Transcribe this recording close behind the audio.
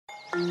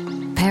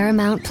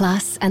Paramount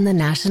Plus and the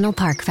National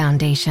Park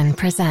Foundation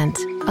present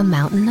A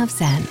Mountain of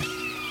Zen.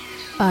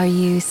 Are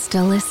you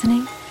still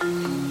listening?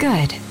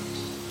 Good.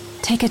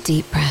 Take a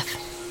deep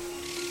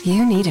breath.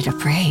 You needed a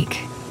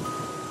break.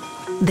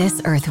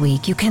 This Earth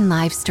Week, you can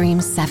live stream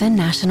 7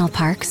 national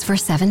parks for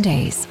 7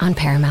 days on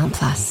Paramount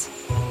Plus.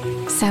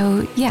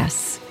 So,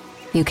 yes,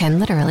 you can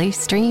literally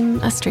stream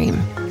a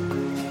stream.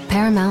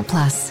 Paramount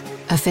Plus,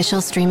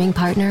 official streaming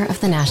partner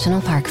of the National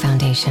Park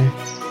Foundation.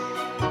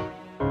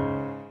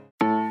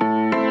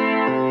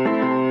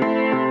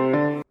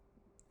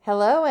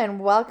 Hello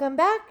and welcome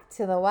back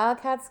to the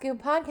Wildcat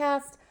Scoop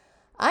podcast.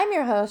 I'm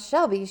your host,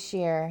 Shelby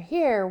Shear,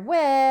 here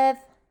with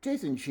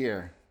Jason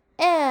Shear.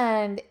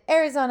 And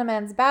Arizona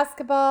men's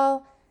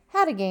basketball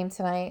had a game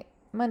tonight,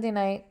 Monday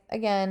night,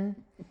 again.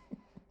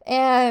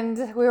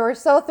 And we were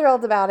so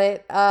thrilled about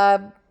it.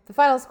 The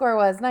final score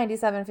was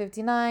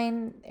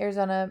 97-59.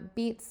 Arizona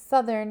beat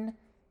Southern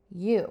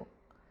U.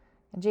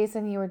 And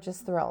Jason, you were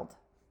just thrilled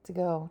to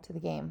go to the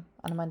game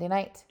on a Monday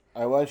night.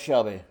 I was,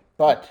 Shelby.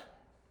 But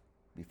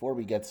before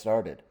we get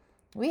started,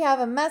 we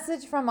have a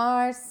message from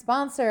our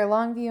sponsor,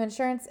 Longview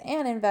Insurance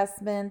and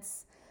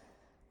Investments.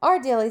 Our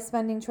daily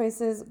spending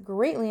choices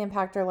greatly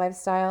impact our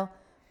lifestyle,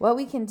 what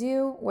we can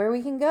do, where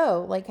we can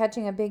go, like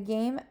catching a big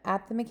game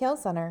at the McHale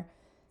Center.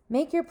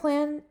 Make your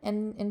plan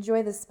and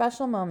enjoy the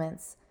special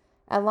moments.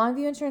 At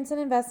Longview Insurance and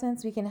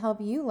Investments, we can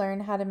help you learn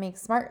how to make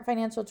smart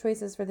financial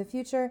choices for the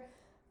future,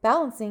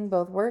 balancing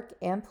both work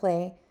and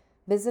play.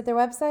 Visit their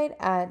website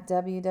at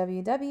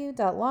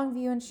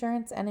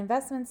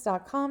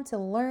www.longviewinsuranceandinvestments.com to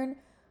learn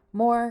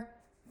more.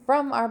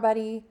 From our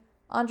buddy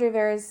Andre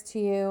Veras to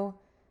you.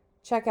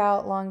 Check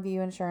out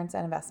Longview Insurance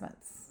and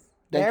Investments.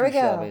 There we go.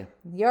 Shelby.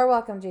 You're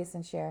welcome,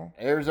 Jason Shear.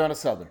 Arizona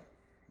Southern.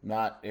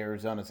 Not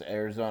Arizona's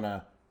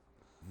Arizona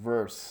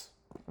versus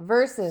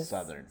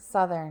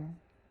Southern.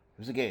 It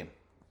was a game.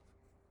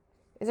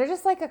 Is there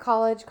just like a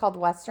college called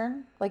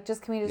Western? Like,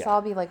 just can we just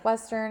all be like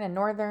Western and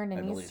Northern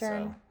and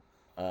Eastern?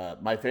 So.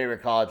 My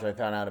favorite college I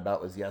found out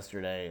about was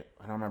yesterday.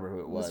 I don't remember who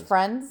it was. Was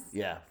Friends?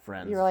 Yeah,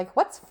 Friends. You were like,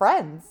 what's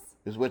Friends?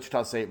 It was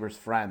Wichita State versus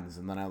Friends,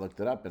 and then I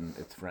looked it up, and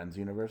it's Friends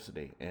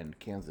University in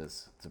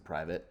Kansas. It's a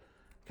private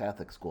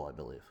Catholic school, I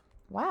believe.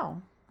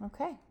 Wow.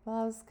 Okay. Well,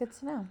 that was good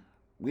to know.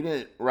 We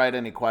didn't write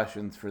any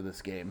questions for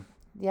this game.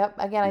 Yep.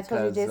 Again, I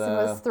told you Jason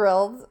was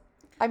thrilled.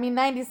 I mean,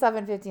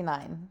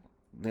 97-59.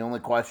 The only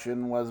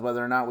question was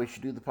whether or not we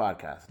should do the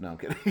podcast. No, I'm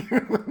kidding.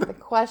 The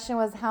question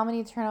was, how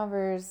many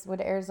turnovers would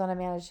Arizona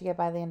manage to get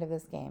by the end of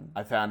this game?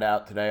 I found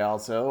out today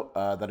also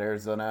that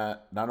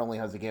Arizona not only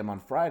has a game on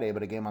Friday,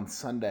 but a game on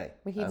Sunday.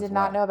 Which he did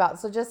not know about.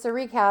 So just to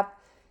recap,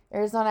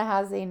 Arizona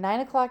has a 9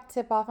 o'clock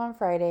tip-off on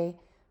Friday.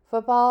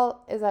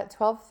 Football is at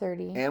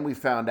 12:30. And we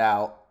found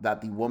out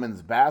that the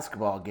women's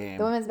basketball game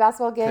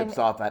tips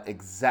off at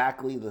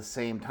exactly the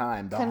same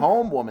time. The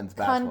home women's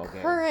basketball game.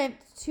 Concurrent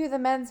to the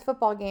men's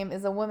football game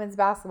is a women's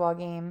basketball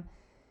game.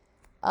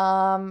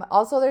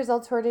 Also, there's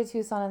El Tour de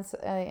Tucson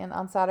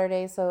on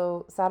Saturday,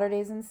 so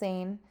Saturday's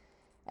insane.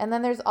 And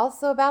then there's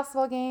also a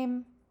basketball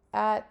game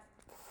at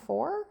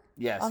 4?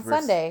 Yes. On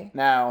Sunday.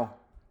 Now,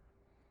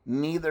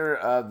 neither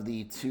of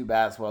the two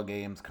basketball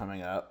games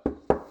coming up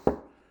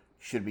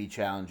should be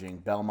challenging.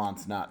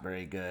 Belmont's not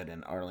very good,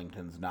 and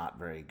Arlington's not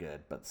very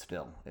good, but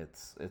still,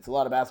 it's a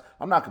lot of basketball.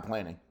 I'm not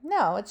complaining.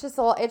 No, it's just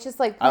like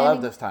planning, I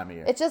love this time of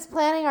year. It's just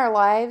planning our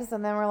lives,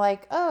 and then we're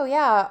like, oh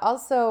yeah,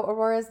 also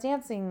Aurora's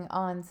dancing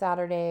on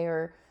Saturday,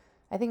 or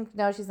I think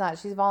no, she's not.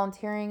 She's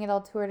volunteering at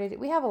El Tour.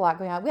 We have a lot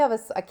going on. We have a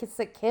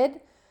sick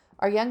kid.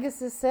 Our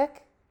youngest is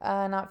sick,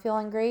 not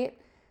feeling great.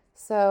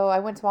 So I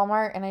went to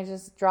Walmart and I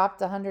just dropped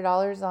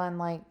 $100 on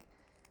like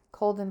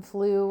cold and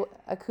flu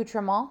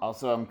accoutrement.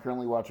 Also, I'm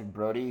currently watching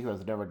Brody, who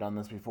has never done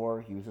this before.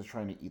 He was just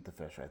trying to eat the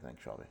fish, I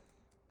think, Shelby.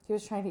 He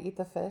was trying to eat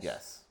the fish?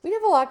 Yes. We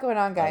have a lot going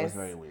on, guys. That was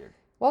very weird.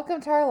 Welcome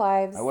to our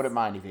lives. I wouldn't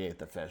mind if he ate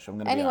the fish. I'm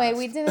going to be honest.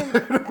 we didn't...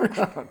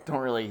 don't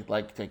really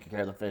like taking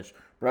care of the fish.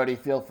 Brody,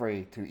 feel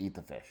free to eat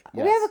the fish.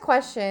 Yes. We have a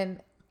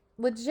question.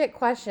 Legit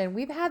question.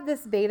 We've had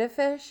this betta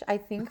fish, I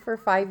think, for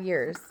 5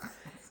 years.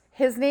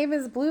 His name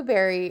is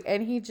Blueberry,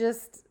 and he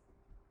just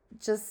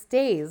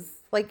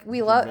stays. Like,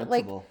 we love...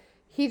 Invincible. Like,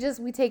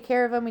 we take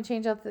care of him, we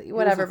change out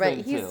whatever, but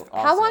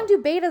how long do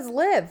betas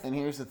live? And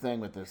here's the thing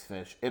with this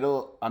fish.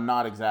 I'm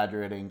not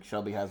exaggerating,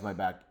 Shelby has my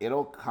back.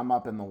 It'll come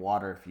up in the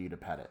water for you to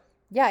pet it.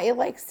 Yeah, it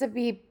likes to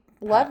be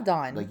loved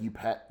on. Like you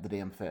pet the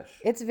damn fish.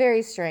 It's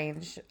very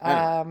strange.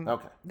 Anyway,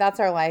 okay. That's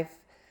our life.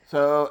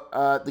 So,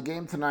 the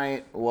game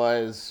tonight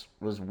was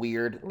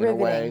weird in a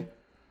way.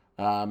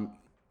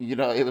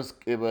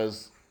 It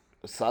was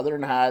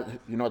Southern had,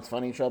 what's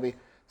funny, Shelby?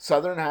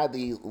 Southern had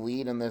the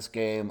lead in this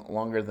game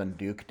longer than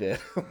Duke did,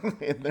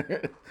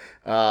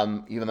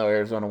 even though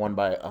Arizona won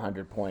by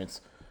 100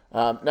 points.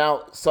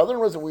 Now,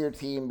 Southern was a weird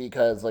team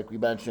because, like we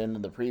mentioned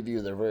in the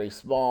preview, they're very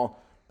small,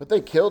 but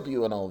they killed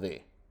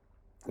UNLV.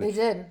 They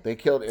did. They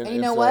killed. And you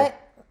know what?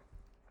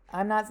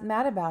 I'm not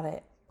mad about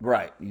it.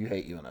 Right. You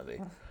hate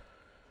UNLV.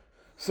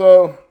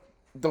 So,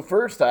 the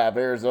first half,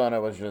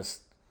 Arizona was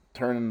just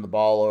turning the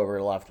ball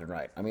over left and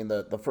right. I mean,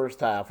 the first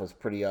half was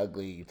pretty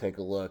ugly. You take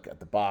a look at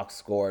the box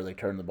score. They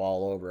turned the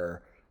ball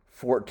over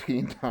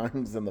 14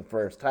 times in the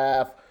first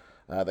half.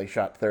 They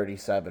shot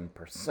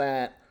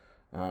 37%.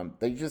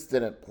 They just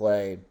didn't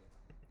play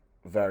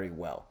very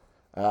well.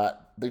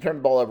 They turned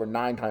the ball over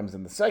 9 times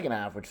in the second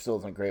half, which still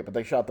isn't great, but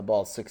they shot the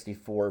ball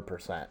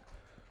 64%.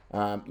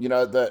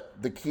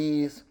 The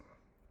keys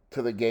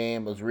to the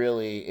game was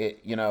really,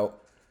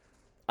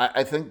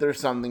 I think there's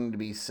something to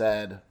be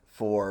said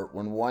for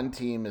when one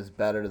team is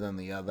better than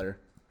the other,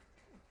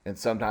 and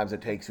sometimes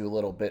it takes you a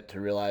little bit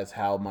to realize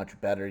how much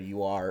better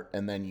you are,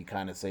 and then you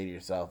kind of say to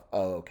yourself,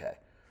 oh, okay.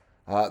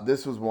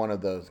 This was one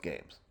of those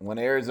games. When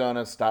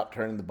Arizona stopped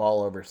turning the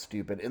ball over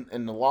stupid,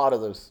 and a lot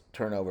of those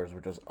turnovers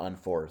were just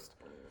unforced,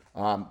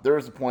 there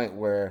was a point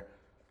where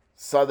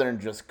Southern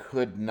just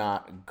could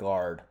not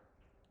guard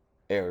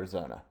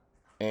Arizona.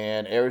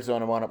 And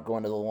Arizona wound up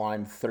going to the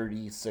line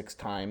 36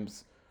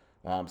 times.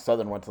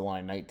 Southern went to the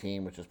line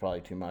 19, which is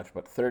probably too much,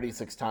 but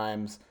 36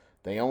 times.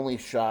 They only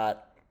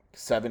shot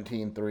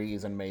 17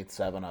 threes and made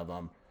 7 of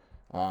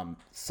them.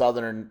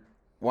 Southern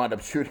wound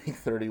up shooting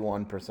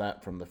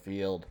 31% from the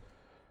field.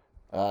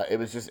 It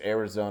was just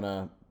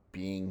Arizona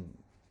being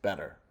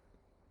better.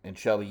 And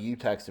Shelby, you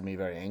texted me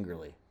very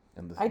angrily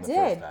in the first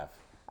half.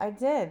 I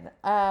did.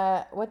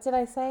 What did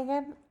I say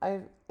again?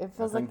 I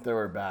think there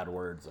were bad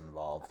words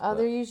involved. Oh,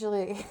 there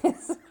usually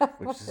is.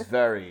 Which is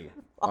very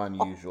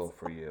unusual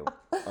for you.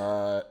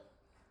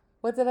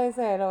 What did I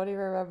say? I don't even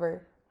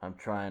remember.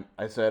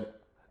 I said,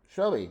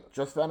 Shelby,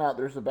 just found out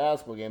there's a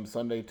basketball game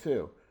Sunday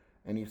too.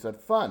 And you said,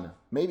 fun.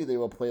 Maybe they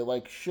will play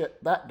like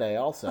shit that day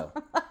also.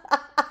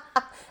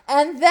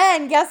 And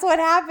then, guess what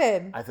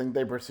happened? I think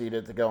they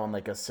proceeded to go on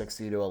like a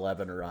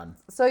 60-11 run.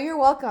 So you're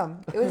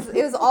welcome.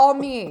 It was all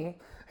me.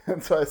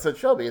 And so I said,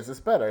 Shelby, is this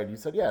better? And you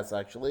said, yes,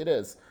 actually it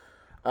is.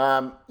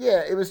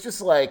 It was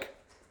just like,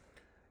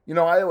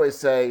 I always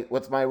say,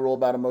 what's my rule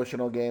about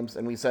emotional games?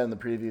 And we said in the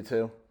preview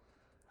too.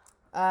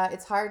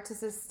 It's hard to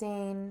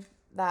sustain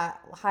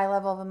that high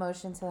level of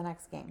emotion to the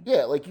next game.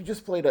 Yeah, like you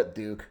just played at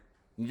Duke.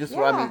 You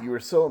were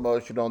so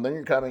emotional, and then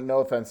you're coming, no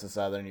offense to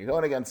Southern, you're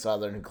going against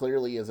Southern, who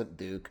clearly isn't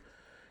Duke.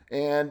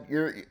 And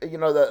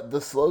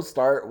the slow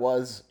start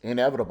was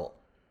inevitable.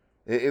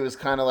 It was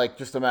kind of like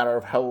just a matter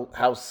of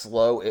how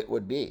slow it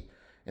would be.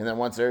 And then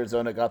once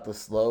Arizona got the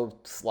slow,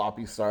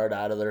 sloppy start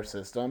out of their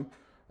system,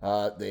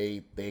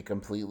 they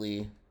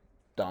completely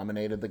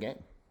dominated the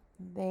game.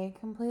 They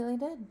completely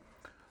did.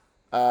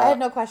 I had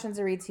no questions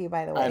to read to you,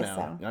 by the way. I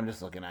know. So. I'm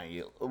just looking at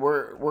you.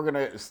 We're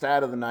gonna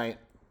stat of the night.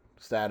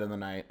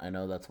 I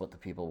know that's what the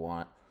people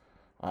want.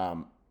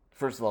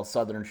 First of all,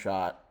 Southern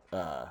shot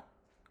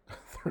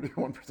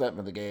 31%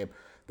 of the game.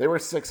 They were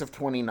 6 of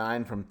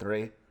 29 from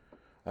 3.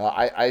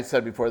 I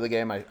said before the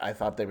game I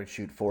thought they would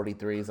shoot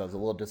 43s. I was a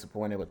little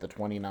disappointed with the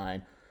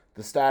 29.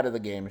 The stat of the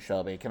game,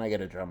 Shelby. Can I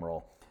get a drum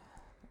roll?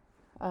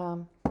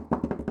 The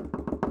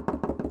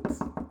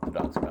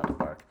dog's about to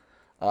bark.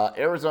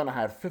 Arizona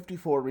had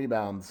 54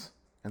 rebounds,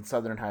 and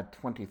Southern had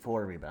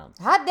 24 rebounds.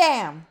 Hot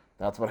damn!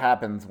 That's what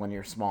happens when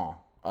you're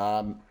small.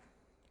 I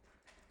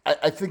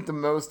think the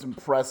most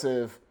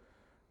impressive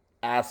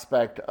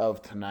aspect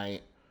of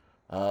tonight,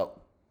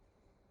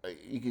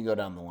 you can go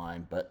down the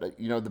line, but,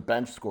 the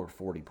bench scored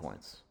 40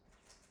 points.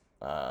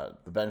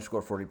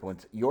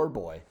 Your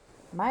boy.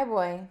 My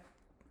boy.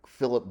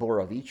 Filip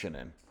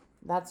Borovichinin.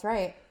 That's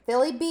right.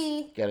 Philly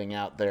B. Getting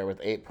out there with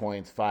 8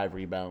 points, 5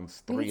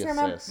 rebounds, 3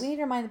 assists. We need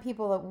to remind the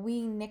people that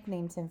we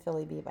nicknamed him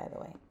Philly B, by the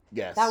way.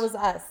 Yes. That was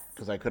us.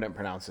 Because I couldn't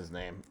pronounce his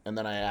name. And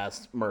then I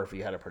asked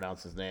Murphy how to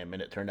pronounce his name,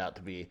 and it turned out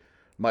to be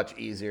much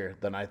easier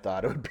than I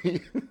thought it would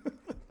be.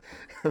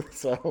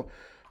 So,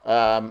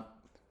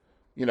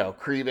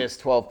 Krivas,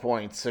 12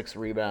 points, 6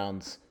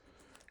 rebounds.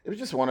 It was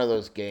just one of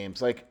those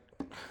games. Like,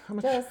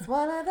 just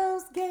one of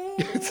those games.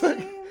 It's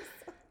like,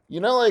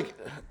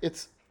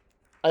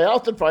 I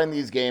often find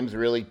these games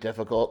really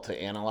difficult to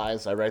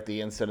analyze. I write the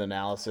instant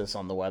analysis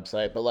on the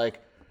website, but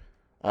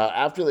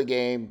after the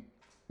game,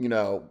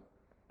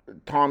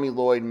 Tommy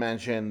Lloyd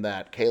mentioned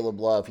that Caleb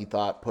Love, he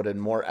thought, put in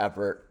more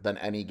effort than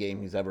any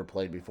game he's ever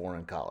played before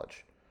in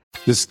college.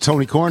 This is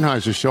Tony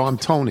Kornheiser's show. I'm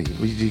Tony.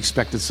 You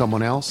expected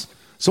someone else?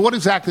 So what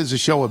exactly is the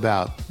show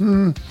about?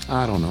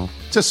 I don't know.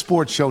 It's a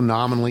sports show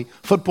nominally.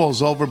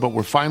 Football's over, but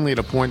we're finally at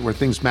a point where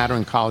things matter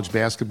in college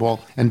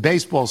basketball, and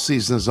baseball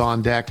season is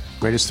on deck.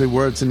 Greatest 3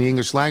 words in the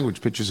English language,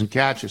 pitchers and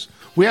catchers.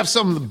 We have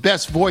some of the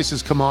best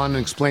voices come on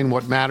and explain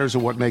what matters or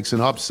what makes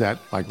an upset,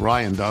 like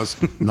Ryan does,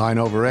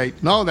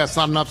 9/8. No, that's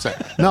not an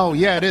upset. No,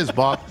 yeah, it is,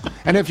 Bob.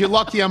 And if you're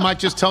lucky, I might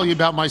just tell you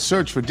about my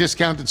search for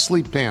discounted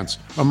sleep pants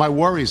or my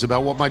worries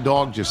about what my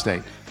dog just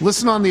ate.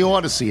 Listen on the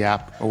Odyssey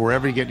app or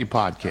wherever you get your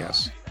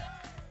podcasts.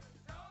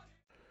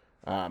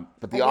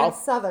 But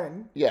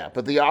Southern. Yeah,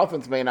 but the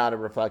offense may not have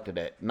reflected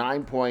it.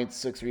 9 points,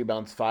 6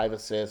 rebounds, 5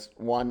 assists,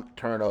 1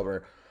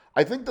 turnover.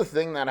 I think the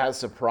thing that has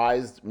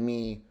surprised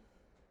me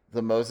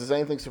the most, has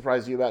anything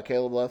surprised you about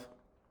Caleb Love?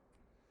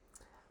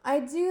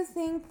 I do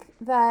think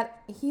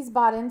that he's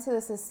bought into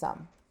the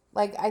system.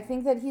 Like, I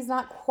think that he's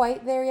not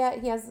quite there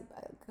yet. He has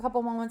a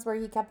couple moments where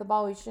he kept the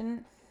ball we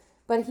shouldn't,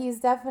 but he's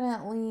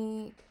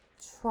definitely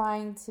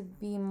trying to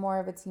be more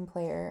of a team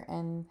player,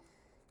 and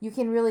you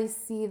can really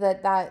see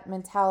that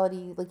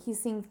mentality. Like,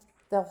 he's seeing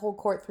the whole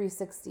court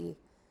 360,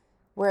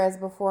 whereas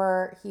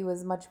before he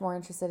was much more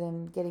interested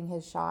in getting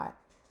his shot.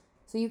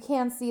 So you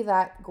can see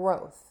that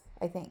growth,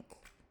 I think.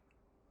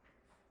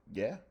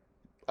 Yeah.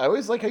 I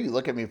always like how you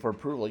look at me for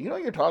approval. You know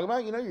what you're talking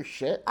about? You know your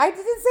shit. I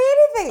didn't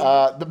say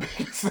anything. The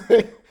biggest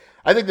thing,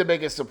 I think the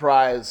biggest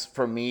surprise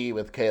for me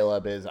with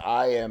Caleb is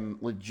I am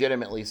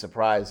legitimately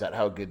surprised at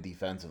how good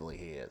defensively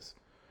he is.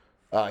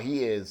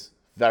 He is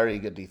very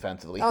good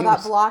defensively. Oh,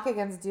 that block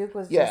against Duke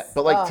was yeah, just...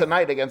 but like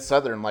tonight against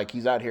Southern, like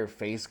he's out here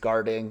face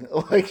guarding.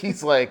 Like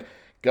he's like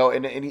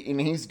and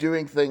he's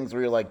doing things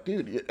where you're like,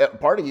 dude,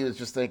 part of you is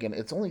just thinking,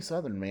 it's only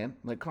Southern, man.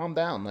 Like calm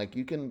down. Like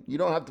you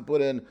don't have to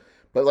put in...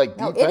 But like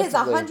no, it is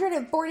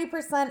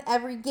 140%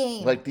 every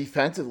game. Like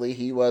defensively,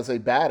 he was a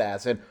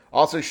badass. And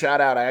also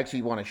I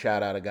actually want to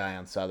shout out a guy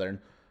on Southern.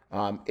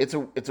 It's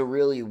a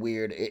really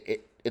weird.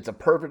 It's a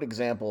perfect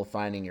example of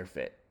finding your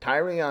fit.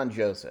 Tyrion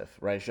Joseph,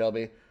 right,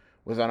 Shelby,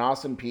 was on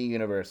Austin P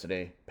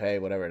University. Pay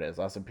whatever it is,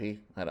 Austin P.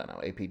 I don't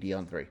know. APD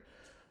on 3.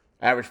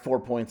 Averaged 4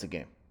 points a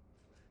game.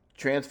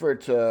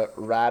 Transferred to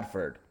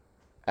Radford.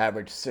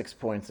 Averaged 6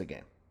 points a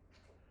game.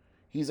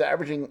 He's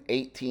averaging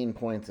 18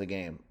 points a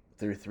game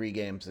through 3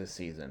 games this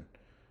season.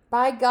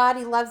 By God,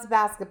 he loves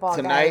basketball.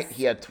 Tonight, guys.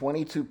 He had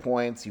 22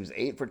 points. He was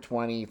 8 for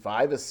 20,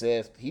 5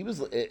 assists. He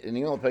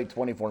only played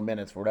 24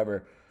 minutes for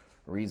whatever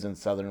reason.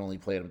 Southern only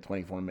played him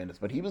 24 minutes,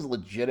 but he was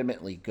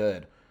legitimately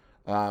good.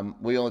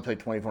 We only played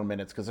 24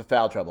 minutes because of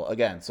foul trouble.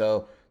 Again,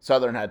 so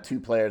Southern had 2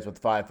 players with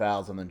 5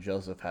 fouls, and then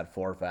Joseph had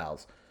 4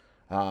 fouls.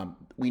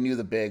 We knew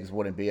the bigs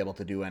wouldn't be able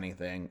to do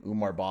anything.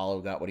 Umar Ballo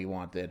got what he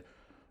wanted.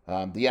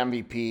 The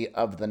MVP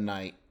of the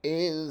night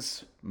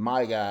is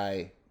my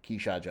guy,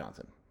 Keyshawn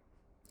Johnson.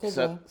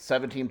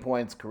 17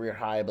 points, career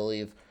high, I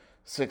believe.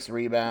 6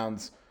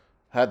 rebounds.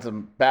 Had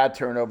some bad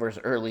turnovers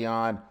early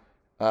on.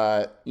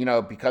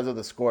 Because of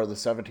the score, the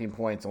 17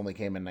 points only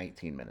came in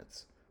 19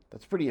 minutes.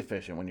 That's pretty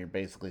efficient when you're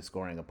basically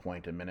scoring a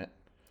point a minute.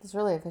 It's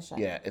really efficient.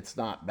 Yeah, it's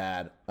not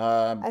bad.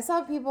 I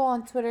saw people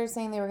on Twitter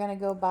saying they were going to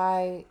go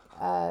buy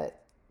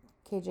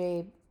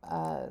KJ.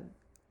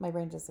 My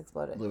brain just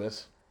exploded.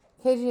 Lewis.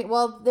 KJ.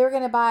 Well, they were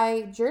going to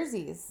buy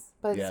jerseys.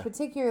 But yeah.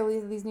 Particularly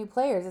these new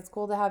players, it's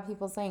cool to have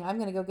people saying, I'm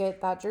going to go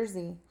get that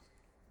jersey.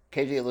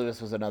 KJ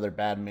Lewis was another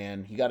bad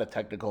man. He got a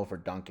technical for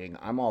dunking.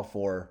 I'm all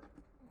for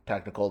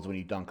technicals when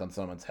you dunk on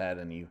someone's head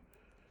and you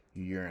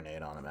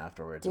urinate on him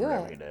afterwards. Do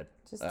whatever it. you did.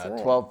 Just do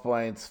it. 12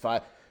 points,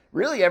 5.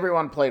 Really,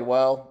 everyone played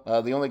well.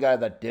 The only guy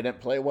that didn't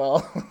play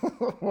well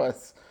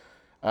was...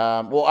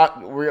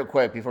 real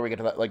quick, before we get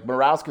to that, like,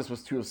 Morauskas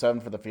was 2 of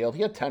 7 for the field.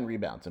 He had 10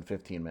 rebounds in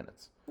 15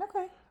 minutes.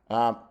 Okay.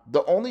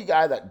 The only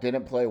guy that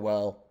didn't play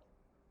well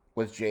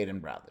was Jaden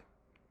Bradley.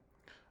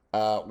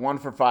 1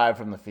 for 5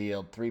 from the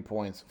field, 3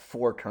 points,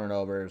 4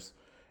 turnovers.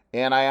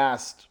 And I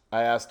asked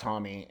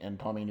Tommy, and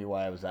Tommy knew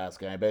why I was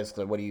asking. I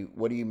basically,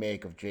 what do you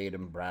make of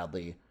Jaden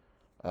Bradley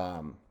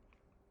to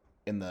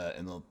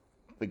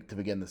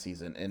begin the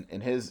season?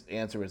 And his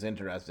answer was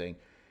interesting.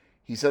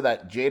 He said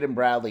that Jaden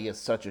Bradley is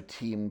such a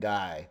team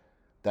guy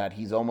that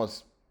he's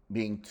almost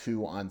being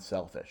too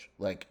unselfish.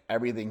 Like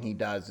everything he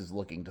does is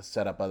looking to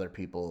set up other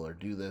people or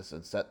do this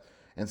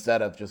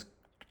instead of just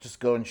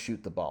go and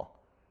shoot the ball,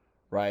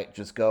 right?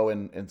 Just go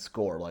and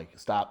score. Like,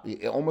 stop.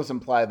 It almost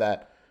implied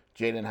that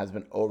Jaden has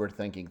been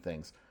overthinking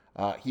things.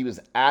 He was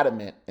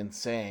adamant in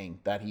saying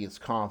that he is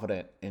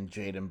confident in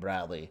Jaden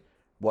Bradley,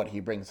 what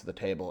he brings to the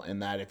table,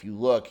 and that if you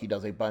look, he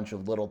does a bunch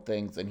of little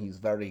things, and he's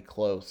very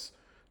close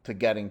to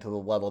getting to the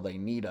level they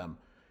need him.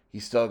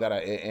 He's still got to,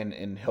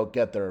 and he'll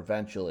get there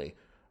eventually.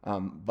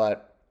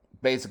 But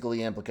basically,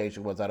 the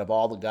implication was that of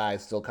all the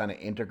guys still kind of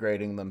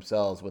integrating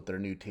themselves with their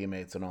new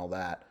teammates and all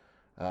that,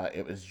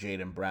 it was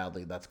Jaden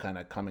Bradley that's kind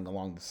of coming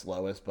along the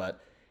slowest,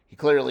 but he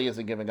clearly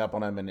isn't giving up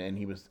on him, and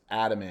he was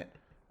adamant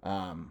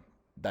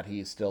that he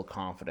is still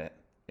confident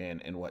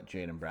in what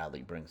Jaden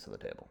Bradley brings to the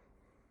table.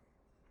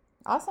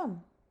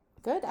 Awesome.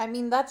 Good. I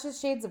mean, that's just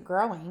shades of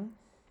growing.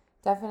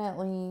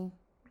 Definitely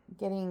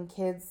getting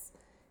kids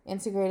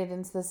integrated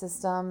into the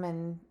system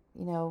and,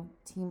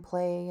 team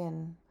play.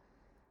 And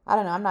I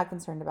don't know. I'm not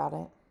concerned about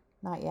it.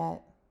 Not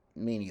yet.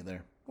 Me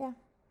neither. Yeah.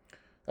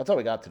 That's all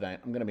we got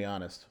tonight. I'm going to be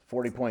honest.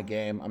 40-point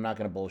game. I'm not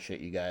going to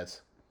bullshit you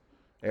guys.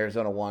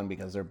 Arizona won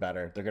because they're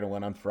better. They're going to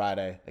win on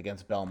Friday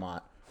against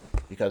Belmont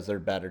because they're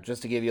better.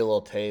 Just to give you a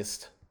little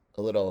taste,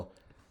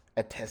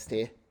 a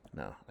testy.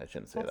 No, I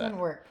shouldn't say that. Didn't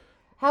work.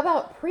 How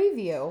about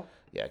preview?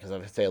 Yeah, because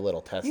if I say a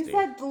little testy. You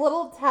said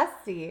little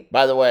testy.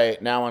 By the way,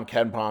 now on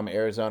KenPom,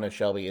 Arizona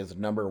Shelby is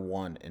number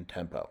 1 in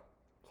tempo.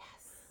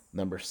 Yes.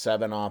 Number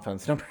 7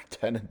 offense, number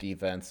 10 in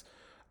defense.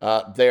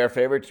 They are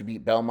favored to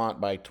beat Belmont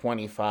by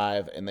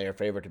 25, and they are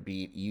favored to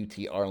beat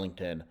UT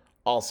Arlington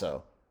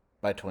also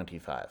by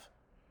 25.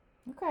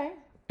 Okay.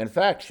 In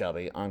fact,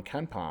 Shelby, on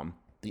KenPom,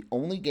 the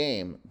only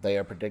game they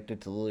are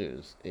predicted to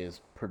lose is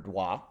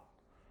Purdue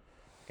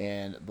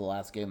and the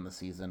last game of the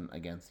season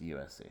against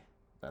USC.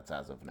 That's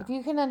as of now. If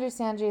you can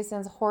understand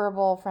Jason's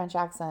horrible French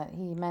accent,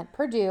 he meant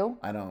Purdue.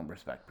 I don't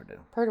respect Purdue.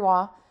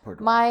 Purdue.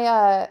 Purdue.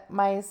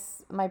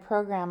 My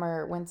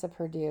programmer went to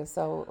Purdue,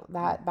 so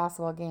that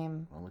basketball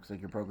game Well, looks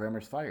like your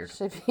programmer's fired.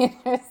 should be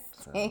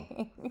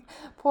interesting.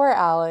 Poor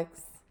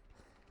Alex.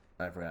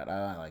 I forgot.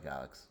 I like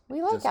Alex.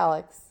 We like Just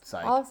Alex.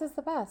 psych. Alex is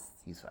the best.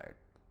 He's fired.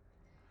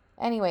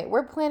 Anyway,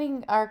 we're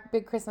planning our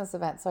big Christmas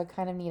event, so I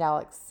kind of need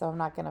Alex, so I'm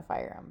not going to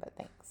fire him, but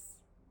thanks.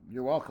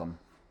 You're welcome.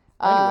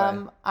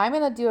 Anyway. I'm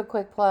going to do a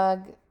quick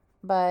plug,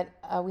 but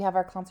we have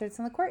our concerts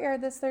in the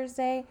courtyard this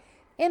Thursday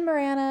in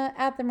Marana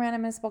at the Marana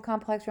Municipal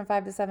Complex from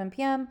 5 to 7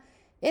 p.m.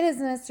 It is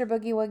Mr.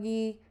 Boogie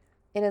Woogie.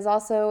 It is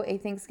also a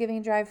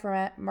Thanksgiving drive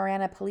for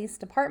Marana Police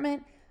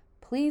Department.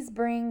 Please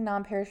bring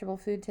non-perishable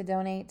food to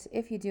donate.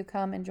 If you do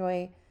come,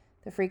 enjoy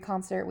the free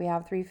concert. We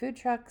have 3 food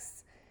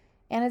trucks,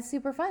 and it's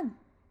super fun.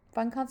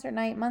 Fun concert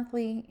night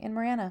monthly in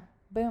Marana.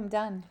 Boom,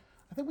 done.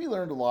 I think we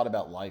learned a lot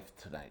about life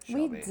tonight,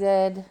 Shelby. We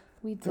did.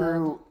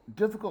 Through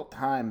difficult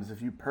times,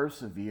 if you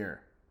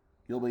persevere,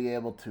 you'll be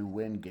able to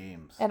win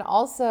games And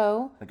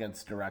also,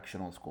 against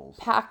directional schools.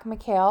 Pack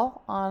McHale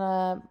on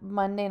a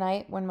Monday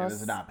night when It most...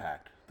 was not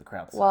packed. The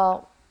crowd sucked.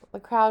 Well, the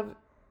crowd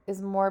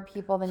is more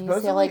people than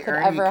UCLA could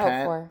ever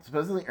hope for.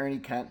 Supposedly Ernie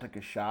Kent took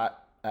a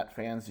shot at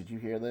fans. Did you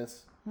hear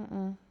this?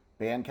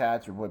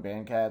 Bandcats, your boy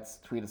Bandcats,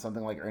 tweeted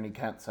something like Ernie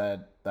Kent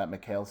said that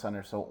McHale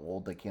Center's so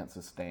old they can't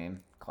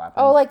sustain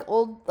clapping. Oh, like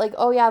old...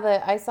 Oh,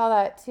 yeah, I saw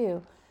that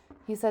too.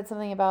 He said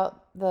something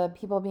about the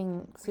people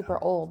being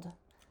super old.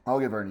 I'll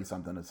give Ernie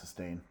something to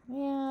sustain.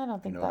 Yeah, I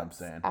don't think know what I'm that's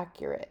saying.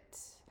 accurate.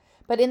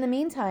 But in the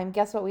meantime,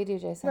 guess what we do,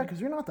 Jason? Yeah, because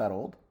you're not that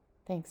old.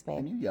 Thanks,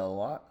 And babe. you yell a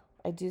lot.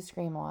 I do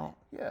scream a lot,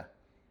 Yeah.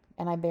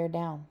 and I bear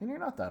down. And you're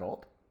not that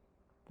old.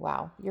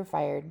 Wow, you're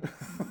fired.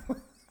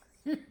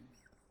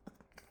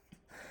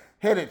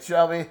 Hit it,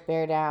 Shelby.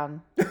 Bear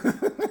down.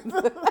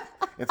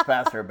 It's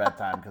past her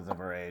bedtime because of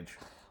her age.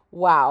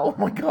 Wow.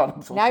 Oh my God,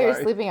 I'm so Now sorry.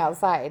 you're sleeping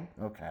outside.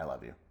 Okay, I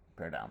love you.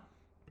 Bear down.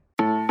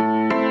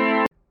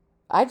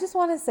 I just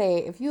want to say,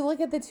 if you look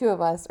at the two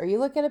of us, or you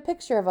look at a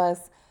picture of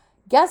us,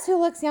 guess who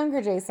looks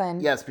younger, Jason?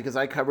 Yes, because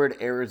I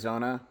covered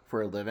Arizona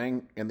for a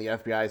living, and the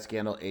FBI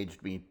scandal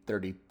aged me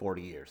 30,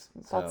 40 years.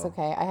 That's So,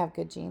 okay. I have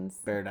good genes.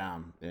 bear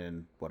down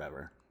in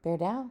whatever. Bear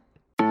down.